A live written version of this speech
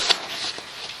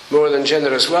more than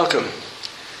generous welcome.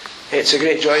 It's a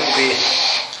great joy to be,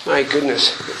 my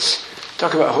goodness,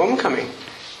 talk about homecoming.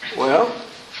 Well,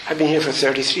 I've been here for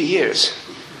 33 years.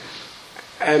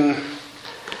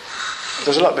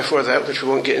 There's a lot before that which we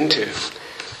won't get into.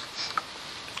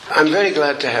 I'm very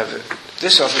glad to have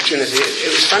this opportunity.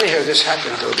 It was funny how this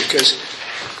happened, though, because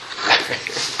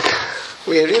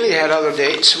we really had other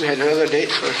dates. We had another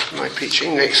date for my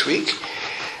preaching next week,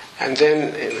 and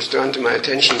then it was drawn to my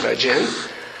attention by Jen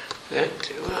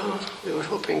that, well, we were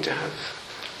hoping to have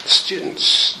the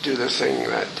students do their thing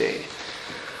that day.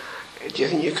 Do you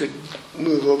think you could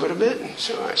move over a bit? And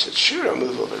so I said, sure, I'll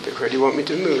move over a bit. Where do you want me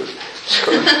to move? So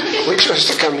we chose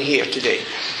to come here today.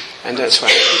 And that's why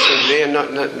I'm preaching today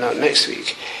and not next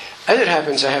week. As it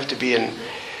happens, I have to be in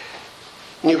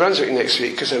New Brunswick next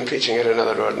week because I'm preaching at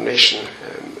another ordination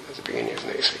at the beginning of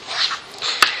next week.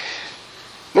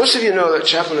 Most of you know that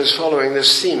Chapel is following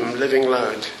this theme, Living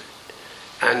Loud.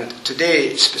 And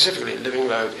today, specifically, Living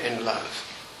Loud in Love.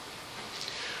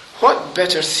 What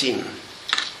better theme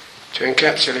to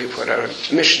encapsulate what our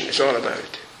mission is all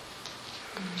about?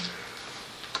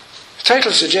 The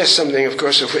title suggests something, of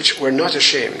course, of which we're not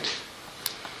ashamed.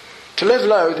 To live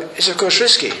loud is, of course,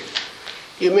 risky.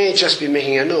 You may just be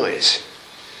making a noise.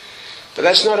 But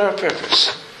that's not our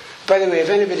purpose. By the way, if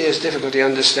anybody has difficulty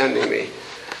understanding me,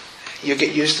 you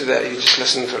get used to that. You just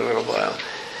listen for a little while.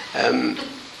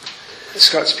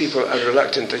 Scots people are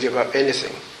reluctant to give up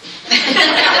anything.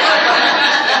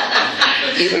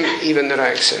 even their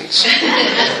accents.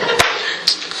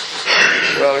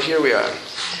 Well, here we are.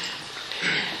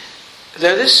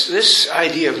 Now, this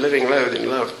idea of living loud in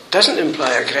love doesn't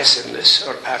imply aggressiveness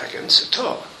or arrogance at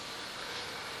all.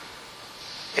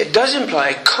 It does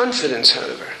imply confidence,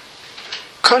 however.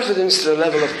 Confidence to the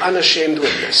level of unashamed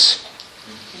witness.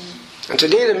 And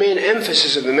today the main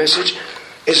emphasis of the message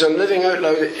is on living out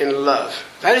loud in love.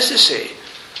 That is to say,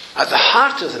 at the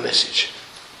heart of the message,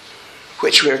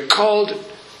 which we're called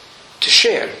to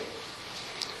share,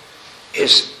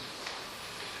 is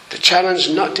the challenge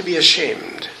not to be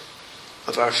ashamed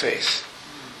of our faith.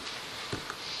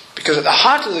 Because at the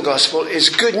heart of the gospel is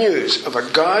good news of a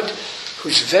God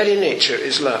whose very nature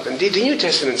is love. Indeed, the New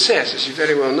Testament says, as you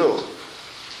very well know,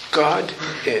 God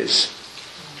is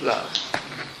love.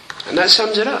 And that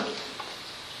sums it up.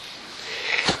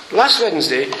 Last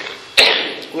Wednesday,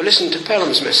 we listened to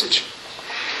Pelham's message,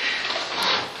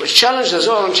 which challenged us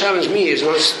all and challenged me as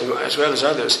well as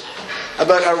others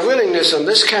about our willingness on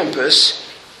this campus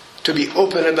to be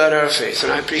open about our faith.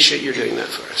 And I appreciate you doing that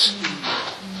for us.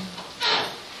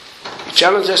 He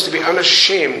challenged us to be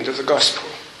unashamed of the gospel.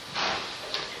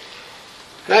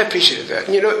 And I appreciated that.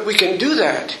 And you know, we can do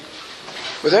that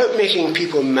without making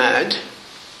people mad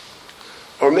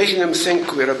or making them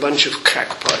think we're a bunch of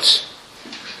crackpots.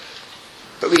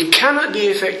 But we cannot be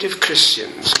effective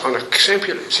Christians on a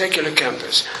secular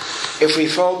campus if we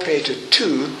fall prey to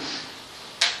two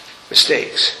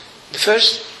mistakes. The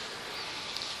first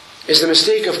is the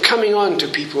mistake of coming on to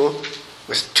people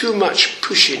with too much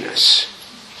pushiness,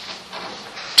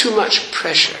 too much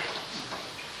pressure,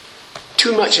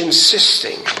 too much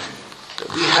insisting that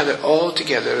we have it all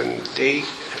together and they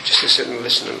have just to sit and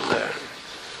listen and learn.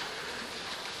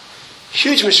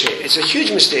 Huge mistake. It's a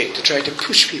huge mistake to try to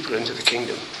push people into the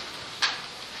kingdom.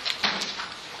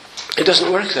 It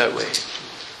doesn't work that way.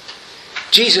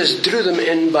 Jesus drew them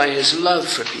in by his love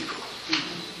for people.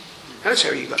 That's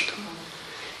how he got them.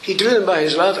 He drew them by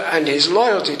his love and his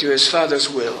loyalty to his Father's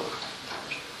will.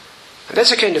 And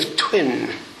that's a kind of twin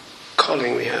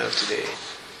calling we have today.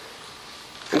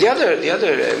 And the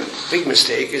other big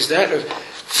mistake is that of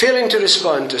failing to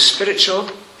respond to spiritual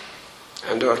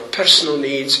and our personal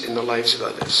needs in the lives of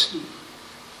others.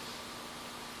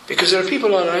 Because there are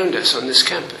people all around us on this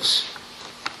campus.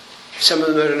 Some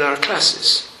of them are in our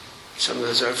classes. Some of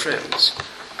us are friends.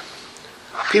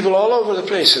 People all over the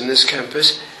place on this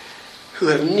campus who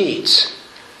have needs.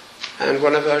 And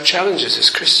one of our challenges as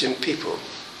Christian people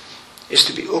is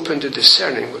to be open to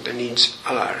discerning what the needs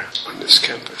are on this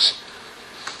campus.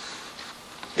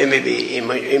 They may be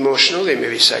emotional, they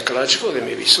may be psychological, they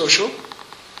may be social.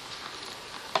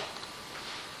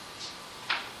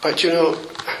 But you know,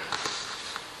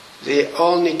 they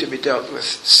all need to be dealt with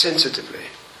sensitively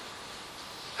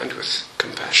and with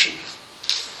compassion.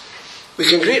 We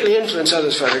can greatly influence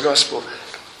others by the gospel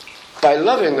by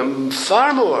loving them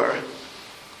far more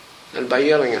than by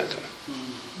yelling at them.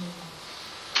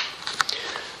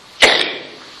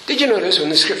 Did you notice when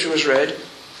the scripture was read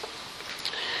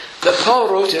that Paul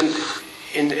wrote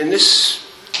in this,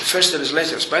 the first of his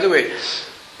letters? By the way,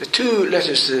 the two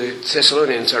letters to the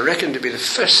Thessalonians are reckoned to be the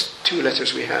first two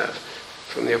letters we have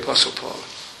from the Apostle Paul.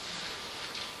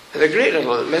 They're great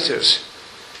little letters.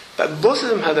 But both of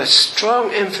them have a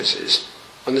strong emphasis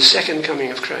on the second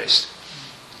coming of Christ.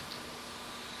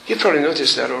 You've probably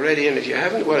noticed that already, and if you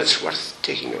haven't, well, it's worth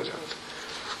taking note of.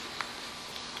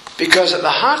 Because at the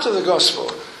heart of the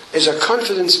gospel is a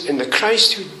confidence in the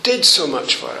Christ who did so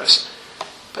much for us,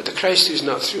 but the Christ who's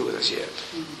not through with us yet.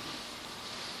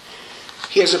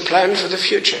 He has a plan for the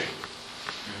future.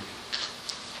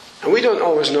 And we don't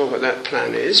always know what that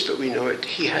plan is, but we know it.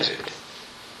 He has it.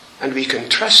 And we can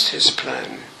trust his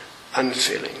plan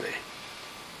unfailingly.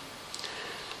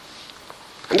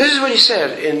 And this is what he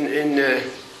said in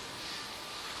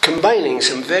combining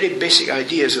some very basic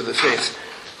ideas of the faith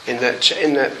in that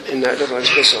little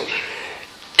epistle.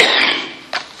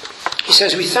 He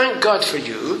says, we thank God for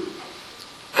you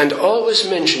and always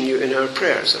mention you in our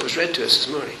prayers. That was read to us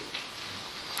this morning.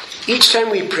 Each time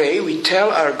we pray, we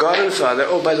tell our God and Father,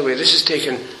 oh, by the way, this is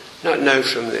taken not now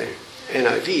from the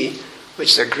NIV, which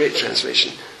is a great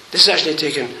translation. This is actually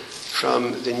taken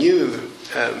from the new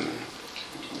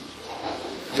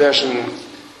version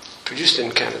produced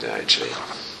in Canada, actually.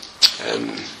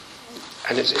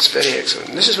 And it's very excellent.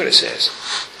 And this is what it says.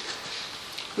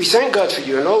 We thank God for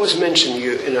you and always mention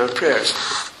you in our prayers.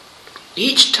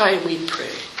 Each time we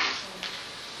pray,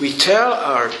 we tell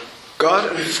our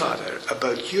God and Father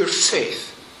about your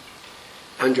faith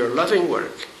and your loving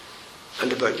work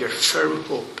and about your firm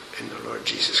hope in the Lord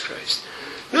Jesus Christ.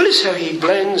 Notice how he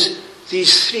blends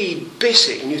these three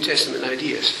basic New Testament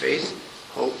ideas: faith,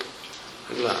 hope,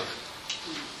 and love.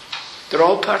 They're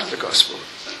all part of the gospel.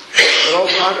 They're all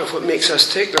part of what makes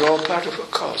us tick. They're all part of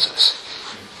what calls us.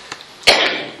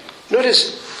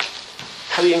 Notice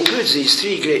how he includes these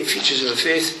three great features of the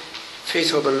faith: faith,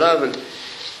 hope, and love. And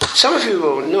some of you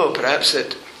will know, perhaps,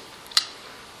 that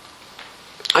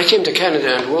I came to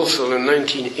Canada and Wolfville in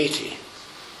 1980.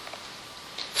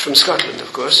 From Scotland,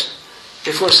 of course.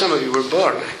 Before some of you were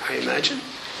born, I imagine.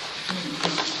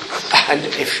 And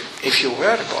if you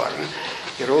were born,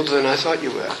 you're older than I thought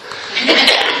you were.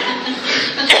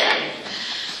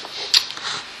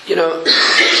 You know,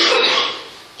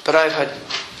 but I've had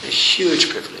a huge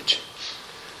privilege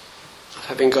of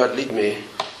having God lead me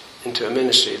into a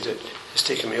ministry that has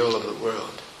taken me all over the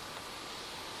world.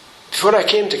 Before I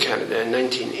came to Canada in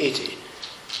 1980,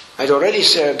 I'd already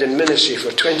served in ministry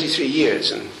for 23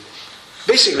 years, and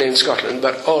basically in Scotland,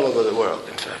 but all over the world,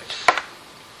 in fact,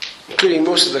 including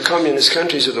most of the communist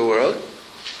countries of the world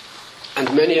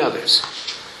and many others.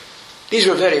 These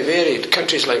were very varied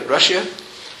countries like Russia,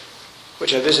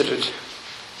 which I visited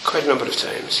quite a number of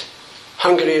times,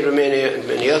 Hungary, Romania, and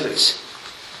many others.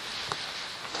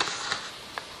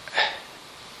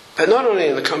 But not only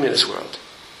in the communist world,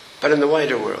 but in the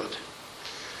wider world.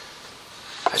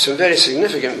 I had some very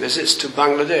significant visits to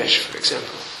Bangladesh, for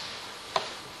example,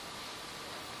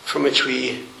 from which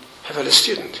we have had a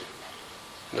student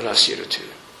in the last year or two.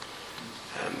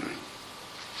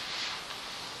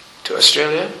 To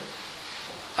Australia.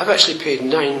 I've actually paid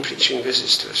 9 preaching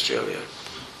visits to Australia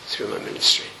through my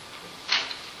ministry.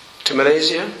 To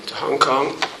Malaysia, to Hong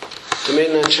Kong, to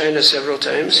mainland China several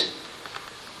times.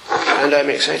 And I'm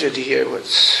excited to hear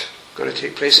what's going to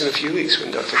take place in a few weeks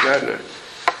when Dr. Gardner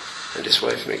and his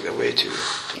wife make their way to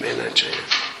mainland China.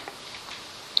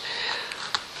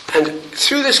 And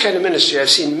through this kind of ministry, I've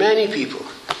seen many people,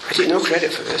 I take no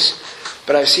credit for this,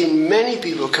 but I've seen many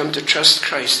people come to trust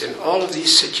Christ in all of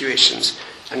these situations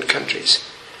and countries.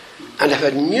 And I've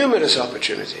had numerous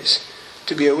opportunities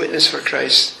to be a witness for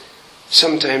Christ,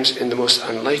 sometimes in the most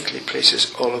unlikely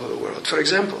places all over the world. For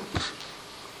example,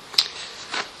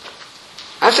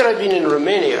 after I'd been in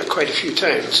Romania quite a few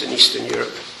times in Eastern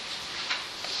Europe,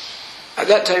 at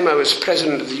that time I was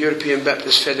president of the European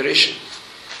Baptist Federation.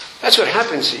 That's what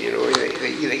happens, you know,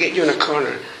 they get you in a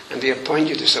corner and they appoint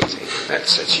you to something.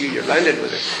 That's you, you're landed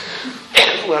with it.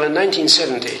 Well, in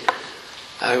 1970,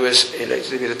 I was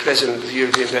elected to be the president of the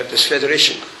European Baptist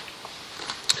Federation.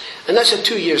 And that's a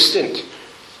 2-year stint.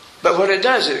 But what it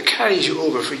does, it carries you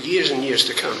over for years and years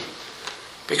to come.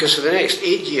 Because for the next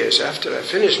 8 years after I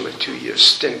finished my 2-year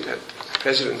stint at the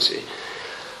presidency,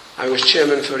 I was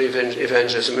chairman for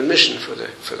evangelism and mission for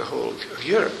the whole of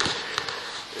Europe.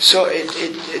 So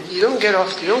you don't get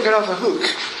off the hook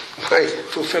by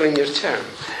fulfilling your term,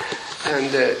 and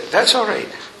that's all right.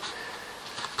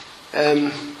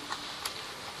 In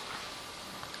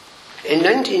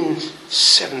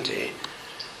 1970,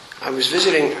 I was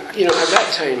visiting. You know, at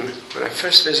that time when I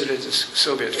first visited the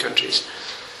Soviet countries,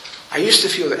 I used to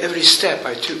feel that every step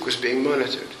I took was being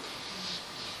monitored.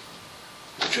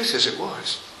 The truth is, it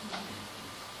was.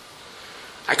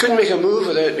 I couldn't make a move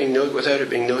without it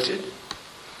being noted.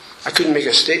 I couldn't make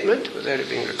a statement without it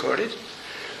being recorded.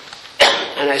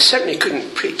 And I certainly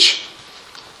couldn't preach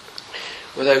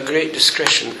without great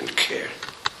discretion and care.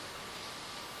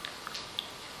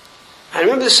 I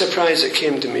remember the surprise that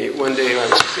came to me one day.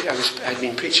 I'd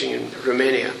been preaching in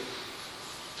Romania,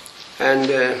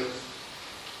 and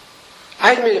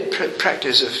I'd made a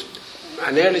practice of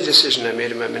an early decision I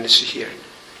made in my ministry here,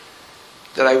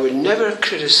 that I would never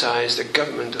criticize the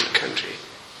government of the country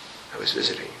I was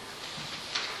visiting.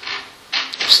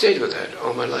 I've stayed with that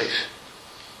all my life.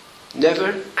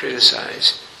 Never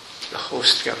criticize the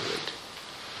host government.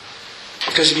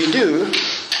 Because if you do,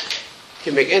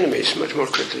 you make enemies much more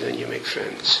quickly than you make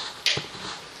friends.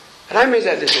 And I made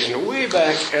that decision way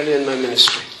back early in my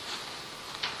ministry.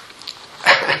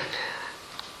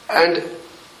 And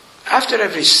after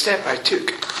every step I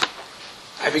took,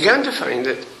 I began to find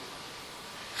that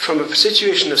from a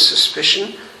situation of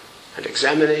suspicion and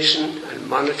examination and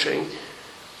monitoring,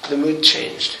 the mood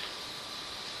changed.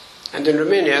 And in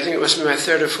Romania, I think it must be my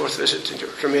third or fourth visit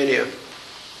to Romania,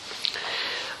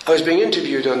 I was being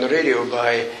interviewed on the radio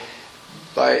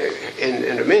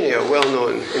in Romania, a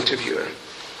well-known interviewer.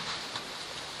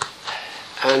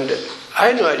 And I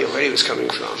had no idea where he was coming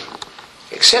from,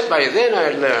 except by then I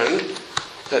had learned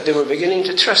that they were beginning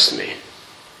to trust me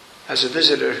as a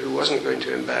visitor who wasn't going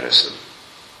to embarrass them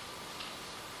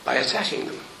by attacking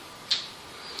them.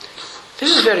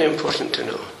 This is very important to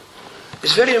know.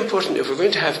 It's very important, if we're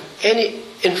going to have any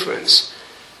influence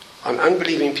on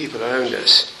unbelieving people around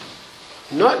us,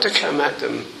 not to come at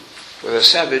them with a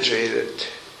savagery that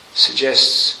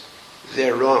suggests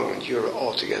they're wrong and you're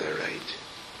altogether right.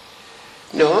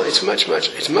 No, it's much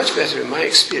better in my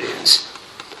experience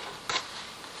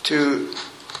to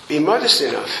be modest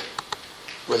enough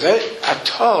without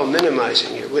at all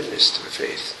minimizing your witness to the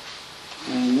faith.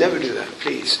 Never do that,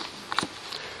 please.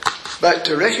 But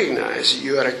to recognize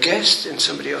you are a guest in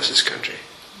somebody else's country.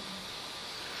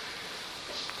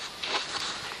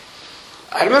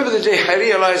 I remember the day I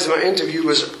realized my interview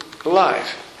was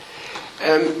live.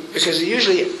 Because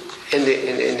usually in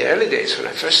the early days when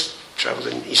I first traveled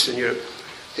in Eastern Europe,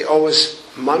 they always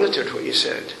monitored what you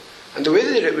said. And the way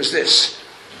they did it was this.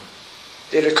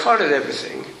 They recorded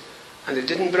everything and they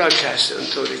didn't broadcast it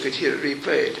until they could hear it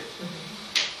replayed.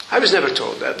 I was never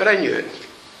told that, but I knew it.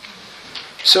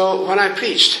 So when I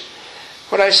preached,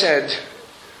 what I said,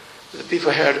 the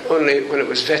people heard only when it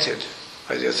was vetted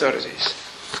by the authorities.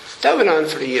 That went on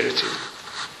for a year or two.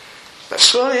 But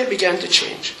slowly it began to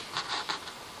change.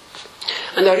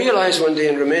 And I realized one day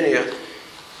in Romania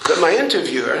that my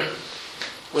interviewer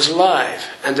was live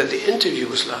and that the interview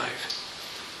was live.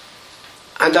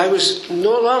 And I was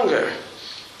no longer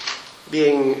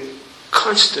being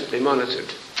constantly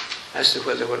monitored as to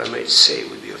whether what I might say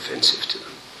would be offensive to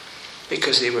them,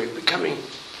 because they were becoming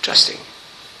trusting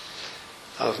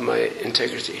of my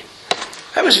integrity.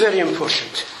 That was very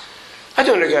important. I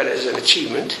don't regard it as an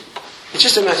achievement. It's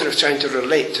just a matter of trying to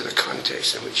relate to the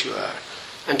context in which you are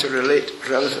and to relate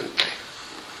relevantly.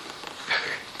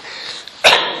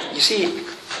 You see,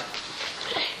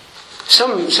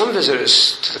 some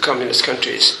visitors to the communist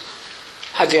countries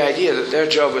had the idea that their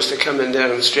job was to come in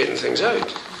there and straighten things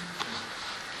out.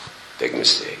 Big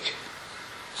mistake.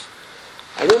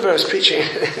 I remember I was preaching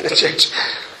in a church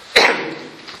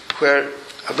where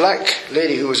a black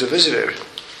lady who was a visitor,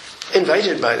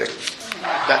 invited by the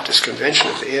Baptist convention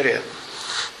of the area,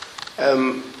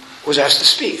 was asked to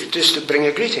speak, just to bring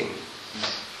a greeting.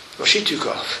 Well, she took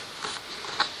off.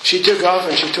 She took off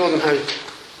and she told them how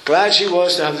glad she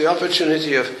was to have the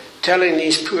opportunity of telling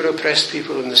these poor oppressed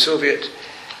people in the Soviet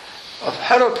of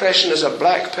her oppression as a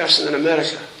black person in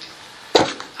America.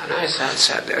 And I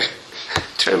sat there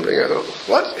trembling. I thought,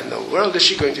 what in the world is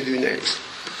she going to do next?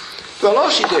 Well, all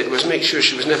she did was make sure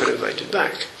she was never invited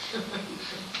back.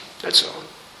 That's all.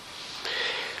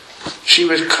 She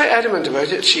was quite adamant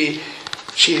about it. She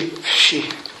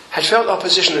had felt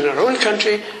opposition in her own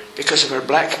country because of her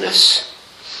blackness.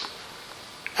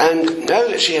 And now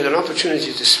that she had an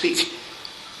opportunity to speak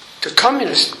to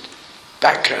communist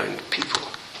background people,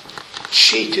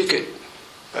 she took it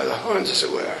by the horns, as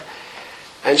it were.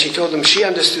 And she told them she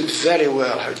understood very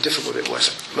well how difficult it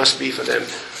must be for them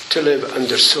to live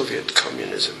under Soviet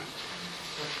communism.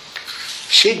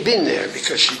 She'd been there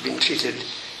because she'd been treated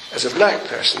as a black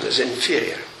person as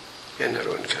inferior in her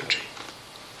own country.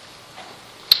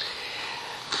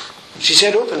 She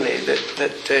said openly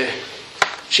that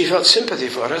she felt sympathy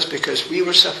for us because we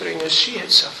were suffering as she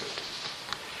had suffered.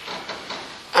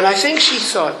 And I think she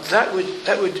thought that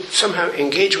would somehow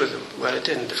engage with them. Well, it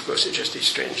didn't, of course, it just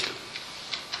estranged them.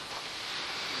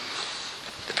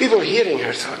 The people hearing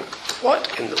her thought,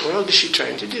 what in the world is she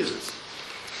trying to do?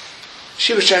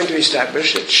 She was trying to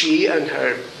establish that she and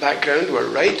her background were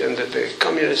right and that the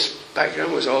communist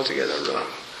background was altogether wrong.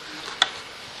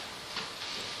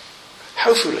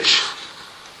 How foolish.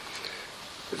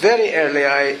 Very early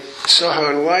I saw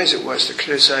how unwise it was to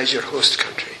criticize your host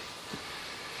country.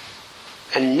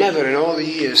 And never in all the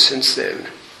years since then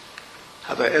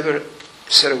have I ever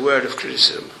said a word of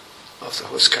criticism of the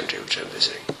host country which I'm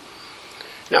visiting.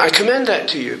 Now I commend that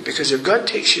to you because if God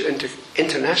takes you into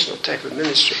international type of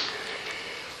ministry,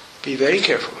 be very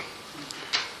careful.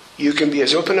 You can be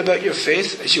as open about your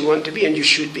faith as you want to be, and you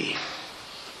should be.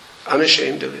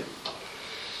 Unashamed of it.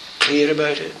 Clear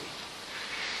about it.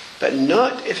 But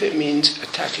not if it means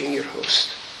attacking your host.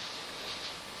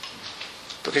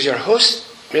 Because your host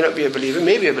may not be a believer,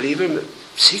 may be a believer,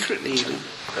 secretly even,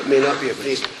 but may not be a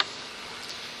believer.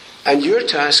 And your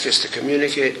task is to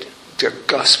communicate the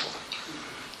gospel.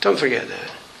 Don't forget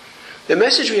that. The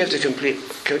message we have to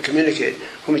communicate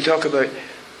when we talk about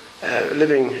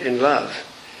living in love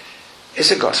is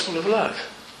the gospel of love.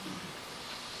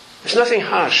 There's nothing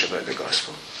harsh about the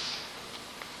gospel.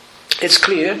 It's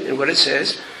clear in what it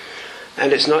says,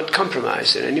 and it's not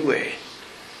compromised in any way.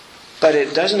 But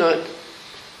it does not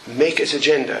make its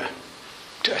agenda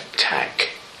to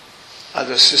attack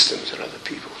other systems or other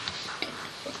people.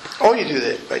 All you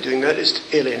do by doing that is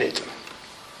to alienate them.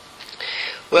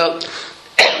 Well,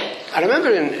 I remember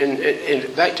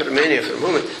back to Romania for a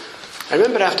moment, I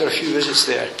remember after a few visits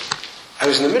there, I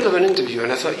was in the middle of an interview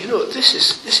and I thought,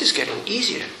 this is getting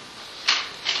easier.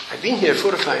 I've been here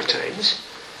 4 or 5 times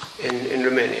in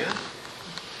Romania,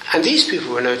 and these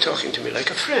people were now talking to me like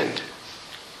a friend.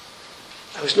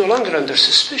 I was no longer under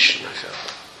suspicion, I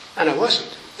felt. And I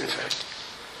wasn't, in fact.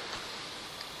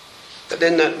 But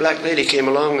then that black lady came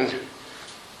along and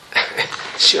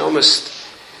she almost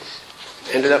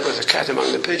ended up with a cat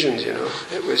among the pigeons,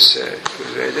 It was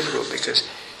very difficult because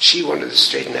she wanted to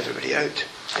straighten everybody out.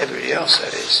 Everybody else,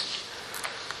 that is.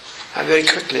 I very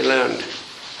quickly learned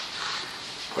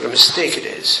what a mistake it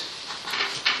is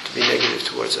to be negative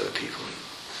towards other people.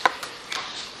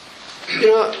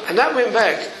 And that went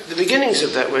back, the beginnings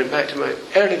of that went back to my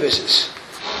early visits.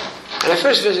 And I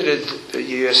first visited the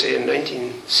USA in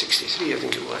 1963, I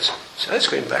think it was. So that's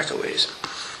going back a ways.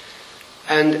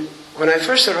 And when I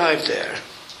first arrived there,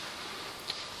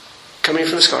 coming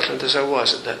from Scotland as I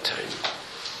was at that time,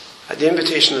 at the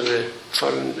invitation of the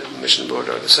Foreign Mission Board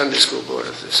or the Sunday School Board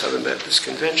of the Southern Baptist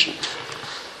Convention,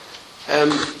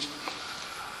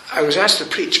 I was asked to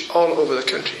preach all over the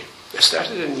country. I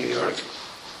started in New York.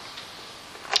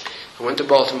 I went to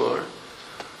Baltimore,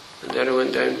 and then I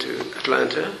went down to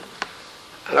Atlanta,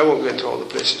 and I won't go into all the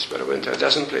places, but I went to a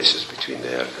dozen places between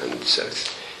there and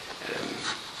south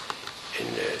in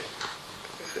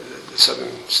the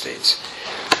southern states.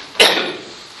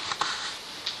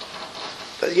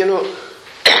 But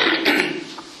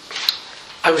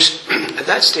I was at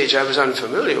that stage I was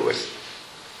unfamiliar with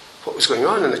what was going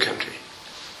on in the country.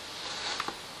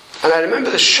 And I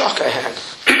remember the shock I had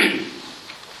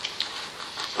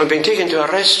on being taken to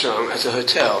a restaurant at the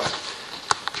hotel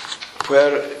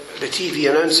where the TV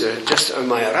announcer, just on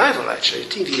my arrival actually, the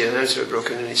TV announcer broke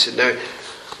in and he said, "Now,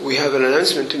 we have an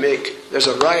announcement to make. There's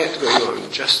a riot going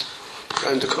on just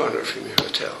round the corner from your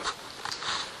hotel."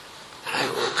 And I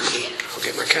go, "Okay, I'll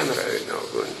get my camera out and I'll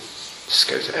go and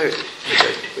scout it out,"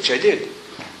 which I did.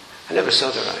 I never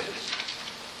saw the riot.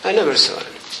 I never saw it.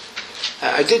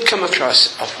 I did come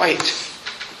across a white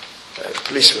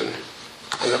policeman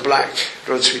and a black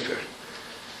road sweeper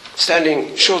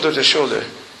standing shoulder to shoulder,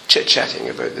 chit-chatting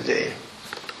about the day.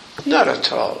 Not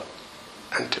at all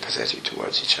antipathetic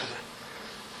towards each other.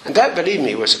 And that, believe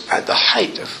me, was at the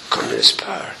height of communist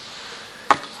power.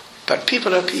 But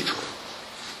people are people.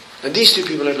 And these two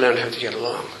people had learned how to get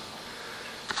along.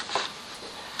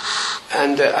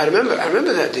 And I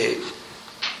remember that day,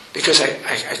 because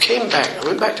I came back, I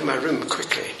went back to my room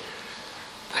quickly.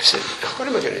 I said, "What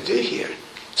am I going to do here?"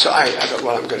 So I thought,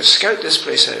 well, I'm going to scout this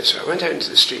place out. So I went out into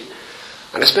the street,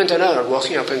 and I spent an hour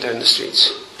walking up and down the streets,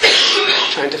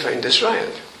 trying to find this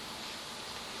riot.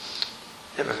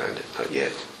 Never found it, not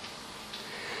yet.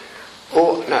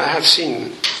 Oh, now I have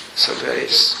seen some very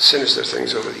sinister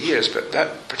things over the years, but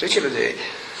that particular day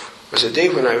was a day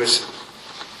when I was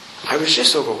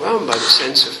just overwhelmed by the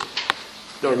sense of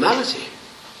normality.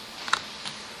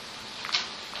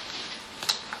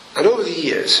 And over the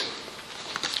years,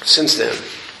 since then,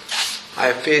 I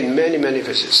have paid many, many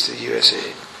visits to the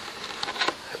USA.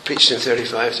 I've preached in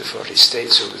 35 to 40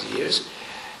 states over the years.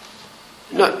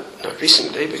 Not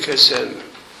recently, because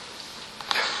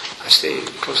I stay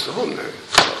close to home now,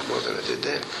 a lot more than I did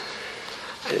then.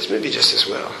 And it's maybe just as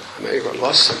well. I might have got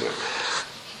lost somewhere.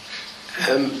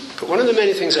 But one of the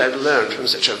many things I've learned from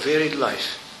such a varied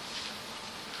life,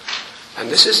 and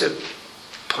this is the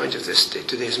point of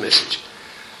today's message,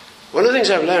 one of the things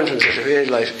I've learned from such a varied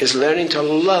life is learning to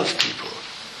love people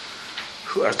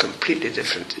who are completely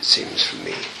different, it seems, from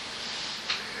me.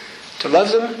 To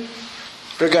love them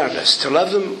regardless, to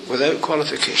love them without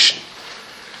qualification.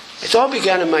 It all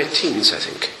began in my teens, I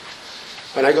think,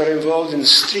 when I got involved in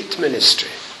street ministry.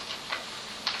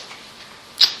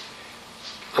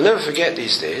 I'll never forget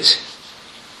these days.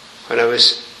 When I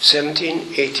was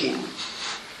 17, 18,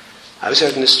 I was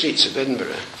out in the streets of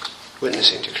Edinburgh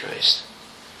witnessing to Christ.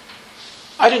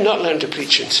 I did not learn to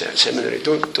preach in seminary.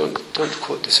 Don't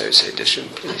quote this outside this room,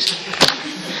 please.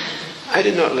 I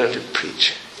did not learn to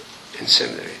preach in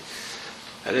seminary.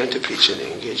 I learned to preach in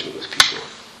the engagement with people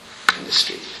in the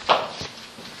street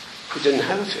who didn't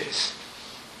have a faith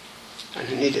and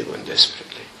who needed one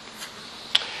desperately.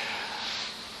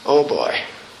 Oh boy.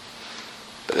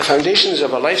 But the foundations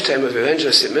of a lifetime of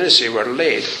evangelistic ministry were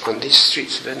laid on these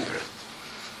streets of Edinburgh.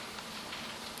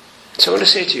 So I want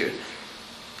to say to you,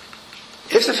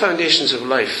 if the foundations of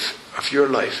life, of your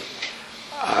life,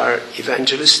 are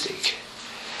evangelistic,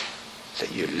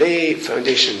 that you lay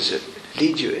foundations that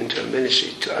lead you into a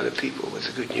ministry to other people with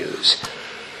the good news,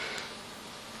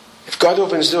 if God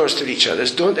opens doors to reach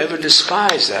others, don't ever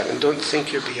despise that and don't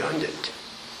think you're beyond it.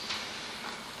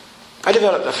 I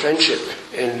developed a friendship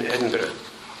in Edinburgh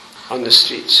on the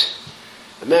streets.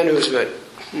 A man who was about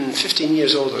 15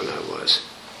 years older than I was.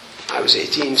 I was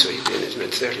 18, so he'd be in his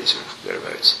mid-30s or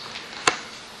thereabouts.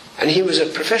 And he was a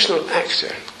professional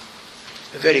actor,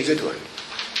 a very good one.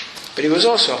 But he was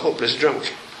also a hopeless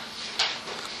drunk.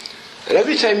 And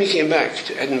every time he came back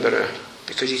to Edinburgh,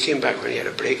 because he came back when he had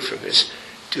a break from his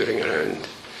touring around,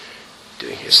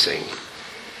 doing his thing,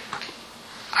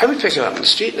 I would pick him up in the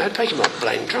street and I'd pick him up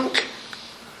blind drunk.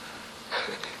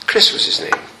 Chris was his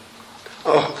name.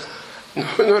 Oh,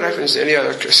 no reference to any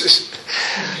other Chris's.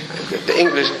 The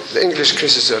English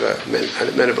Chris's are an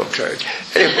amenable crowd.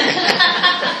 Anyway.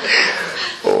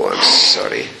 Oh, I'm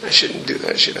sorry. I shouldn't do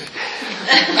that, should I?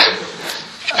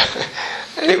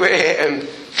 Anyway,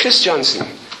 Chris Johnson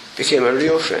became a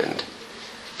real friend.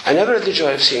 I never had the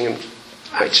joy of seeing him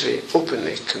actually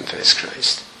openly confess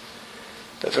Christ.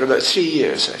 But for about 3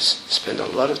 years, I spent a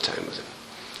lot of time with him.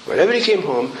 Whenever he came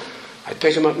home, I'd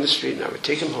pick him up in the street and I would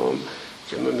take him home,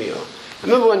 give him a meal. I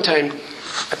remember one time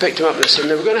I picked him up and I said,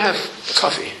 "Now we're going to have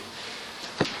coffee.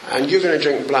 And you're going to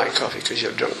drink black coffee because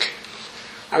you're drunk."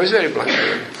 I was very blunt with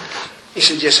him. He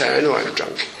said, "Yes, I know I'm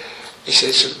drunk." He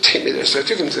said, "So take me there." So I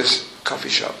took him to this coffee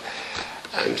shop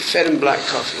and fed him black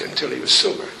coffee until he was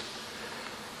sober.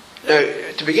 Now,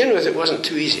 to begin with, it wasn't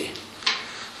too easy.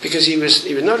 Because he was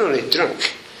not only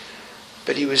drunk,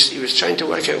 but he was trying to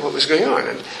work out what was going on.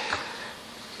 And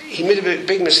he made a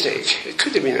big mistake. It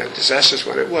could have been a disastrous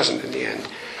one. It wasn't in the end.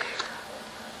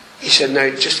 He said, "Now,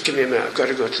 just give me a minute. I've got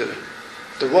to go to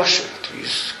the washroom," to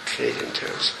use Canadian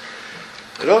terms.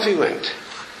 And off he went.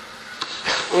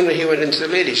 Only he went into the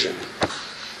ladies' room.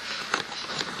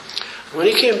 When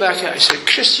he came back, I said,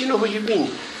 "Chris, do you know where you've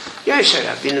been?" "Yeah," he said,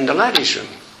 "I've been in the ladies' room."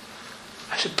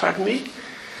 I said, "Pardon me?"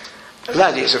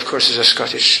 Ladies, of course, is a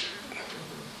Scottish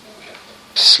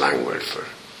slang word for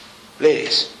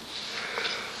ladies.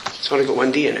 It's only got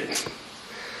one D in it.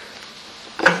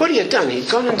 And what he had done, he'd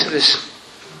gone into this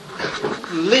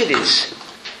ladies'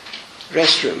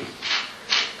 restroom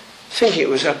thinking it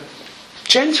was a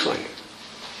gents' one,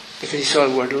 because he saw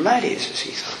the word ladies, as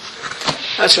he thought.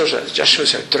 That just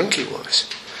shows how drunk he was.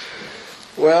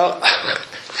 Well,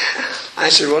 I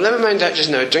said, "Well, never mind that just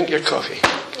now. Drink your coffee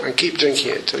and keep drinking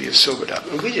it until you've sobered up."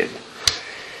 And we did.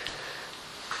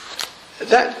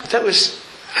 That was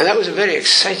a very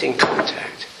exciting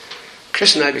contact.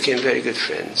 Chris and I became very good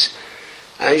friends.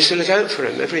 I used to look out for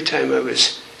him every time I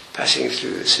was passing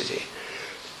through the city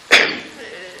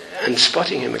and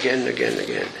spotting him again and again and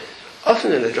again,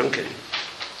 often in a drunken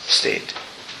state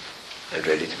and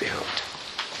ready to be helped.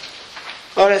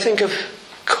 Or I think of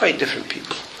quite different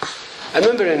people. I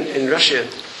remember in Russia,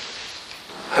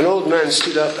 an old man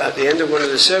stood up at the end of one of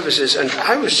the services, and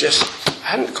I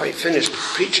hadn't quite finished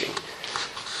preaching.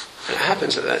 And it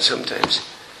happens like that sometimes.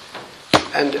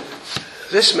 And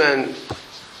this man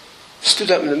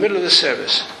stood up in the middle of the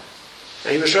service,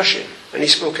 and he was Russian, and he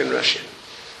spoke in Russian.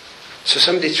 So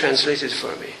somebody translated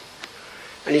for me.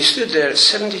 And he stood there at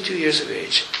 72 years of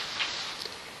age.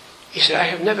 He said, "I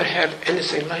have never heard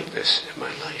anything like this in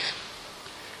my life.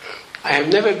 I have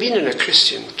never been in a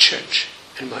Christian church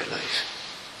in my life.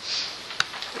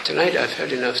 But tonight I've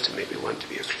heard enough to make me want to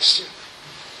be a Christian."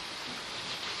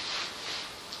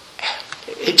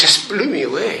 It just blew me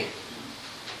away.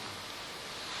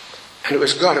 And it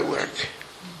was God at work.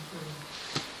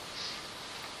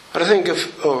 But I think of,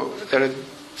 there are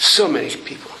so many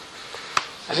people.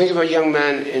 I think of a young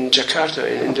man in Jakarta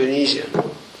in Indonesia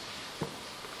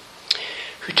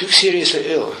who took seriously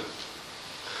ill.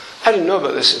 I didn't know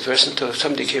about this at first until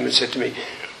somebody came and said to me,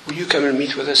 will you come and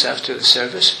meet with us after the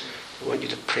service? I want you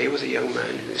to pray with a young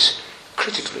man who's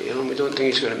critically ill and we don't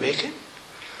think he's going to make it.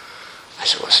 I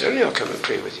said, well, certainly I'll come and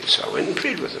pray with you. So I went and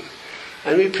prayed with him.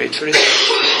 And we prayed for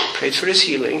his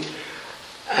healing.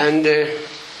 And a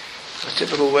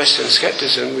typical Western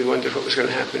skepticism, we wondered what was going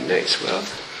to happen next. Well,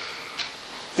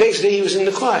 next day he was in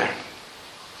the choir.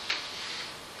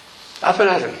 Up and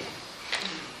at him.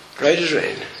 Right as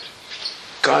rain.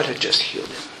 God had just healed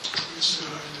him.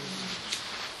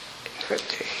 That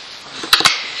day.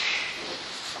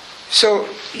 So,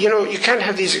 you can't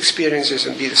have these experiences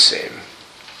and be the same.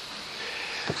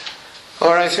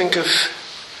 Or I think of,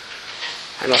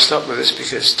 and I'll stop with this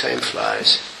because time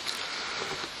flies,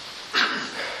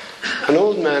 an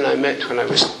old man I met when I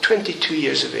was 22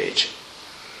 years of age.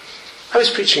 I was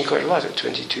preaching quite a lot at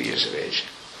 22 years of age.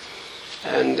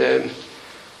 And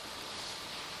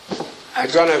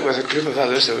I'd gone out with a group of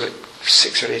others, there were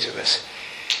 6 or 8 of us,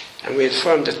 and we had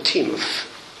formed a team of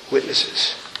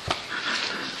witnesses.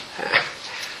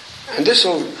 And this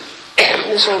old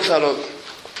fellow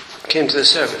came to the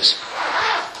service.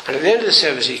 And at the end of the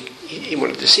service, he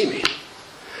wanted to see me.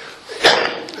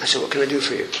 I said, what can I do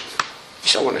for you? He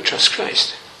said, I want to trust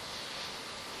Christ.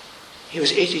 He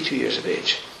was 82 years of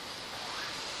age.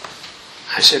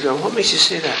 I said, well, what makes you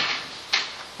say that?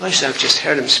 Well, I said, I've just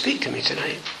heard him speak to me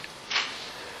tonight.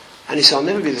 And he said, I'll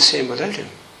never be the same without him.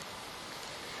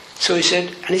 So he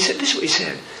said, this is what he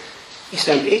said. He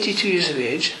said, I'm 82 years of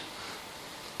age,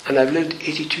 and I've lived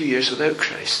 82 years without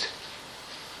Christ.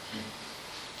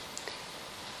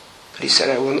 But he said,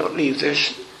 I will not leave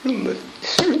this room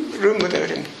without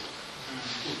him.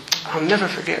 I'll never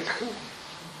forget that.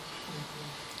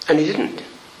 And he didn't.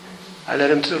 I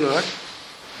led him to the Lord.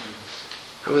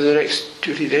 And within the next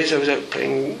 2 or 3 days I was out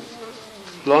playing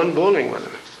lawn bowling with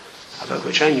him, about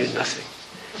which I knew nothing.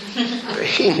 But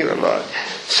he knew a lot.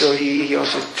 So he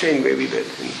also trained me a wee bit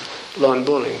in lawn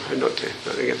bowling, and not to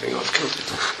get things off kilter.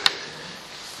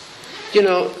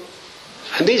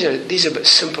 And these are but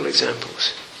simple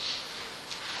examples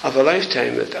of a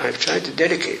lifetime that I've tried to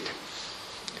dedicate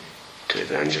to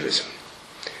evangelism.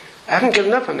 I haven't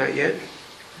given up on that yet.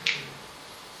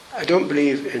 I don't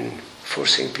believe in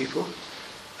forcing people.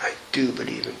 I do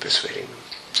believe in persuading them.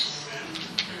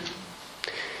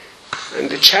 And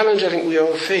the challenge I think we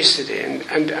all face today,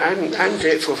 and I'm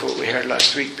grateful for what we heard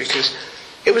last week, because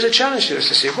it was a challenge to us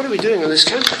to say, what are we doing on this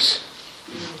campus?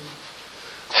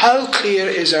 How clear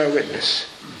is our witness?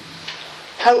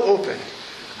 How open?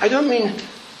 I don't mean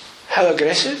how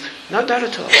aggressive, not that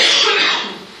at all.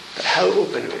 But how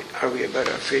open are we about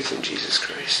our faith in Jesus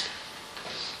Christ?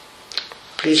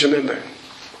 Please remember,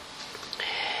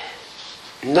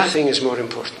 nothing is more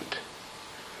important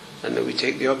than that we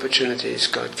take the opportunities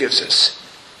God gives us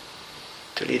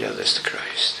to lead others to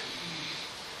Christ.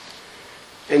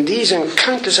 In these and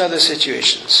countless other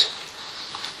situations,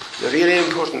 the really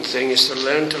important thing is to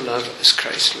learn to love as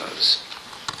Christ loves.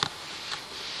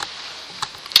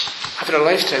 I've had a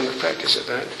lifetime of practice at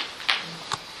that.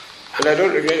 And I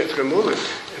don't regret it for a moment.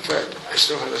 In fact, I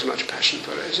still have as much passion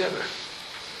for it as ever.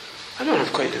 I don't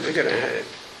have quite the vigour I had at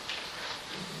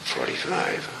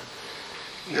 45,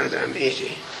 now that I'm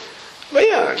 80. But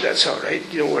yeah, that's all right.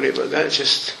 You don't worry about that. It's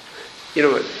just,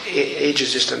 age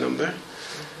is just a number.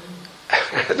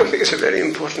 I don't think it's a very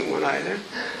important one either.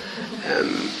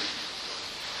 And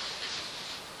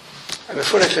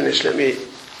before I finish, let me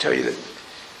tell you that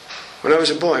when I was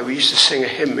a boy, we used to sing a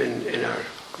hymn in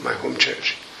my home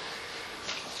church.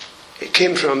 It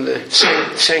came from the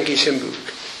Sankey's hymn book.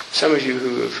 Some of you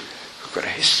who've got a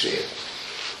history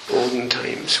of olden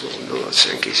times will know of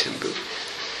Sankey's hymn book.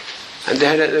 And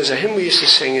there was a hymn we used to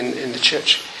sing in the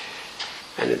church,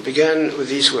 and it began with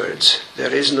these words: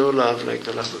 there is no love like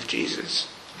the love of Jesus,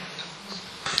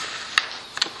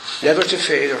 never to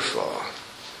fade or fall,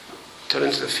 till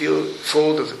into the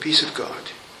fold of the peace of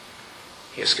God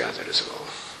He has gathered us all.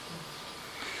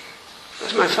 That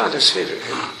was my father's favourite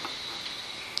hymn.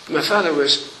 My father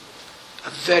was a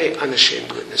very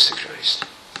unashamed witness to Christ.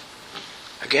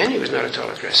 Again, he was not at all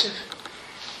aggressive.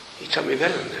 He taught me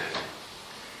better than that.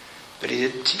 But he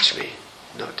did teach me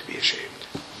not to be ashamed.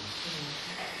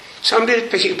 So I'm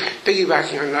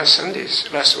piggybacking on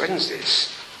last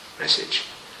Wednesday's message.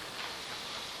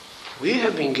 We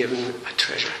have been given a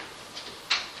treasure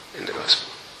in the gospel.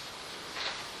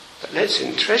 But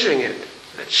in treasuring it,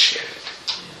 let's share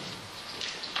it.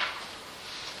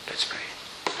 Let's pray.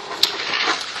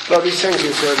 Lord, we thank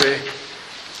you for the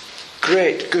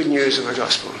great good news of the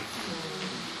gospel.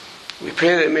 We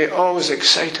pray that it may always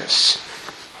excite us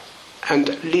and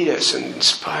lead us and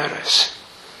inspire us.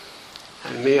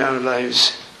 And may our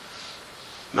lives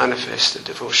manifest the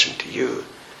devotion to you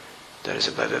that is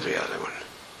above every other one.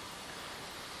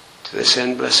 To this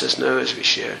end, bless us now as we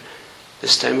share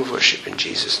this time of worship in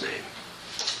Jesus' name.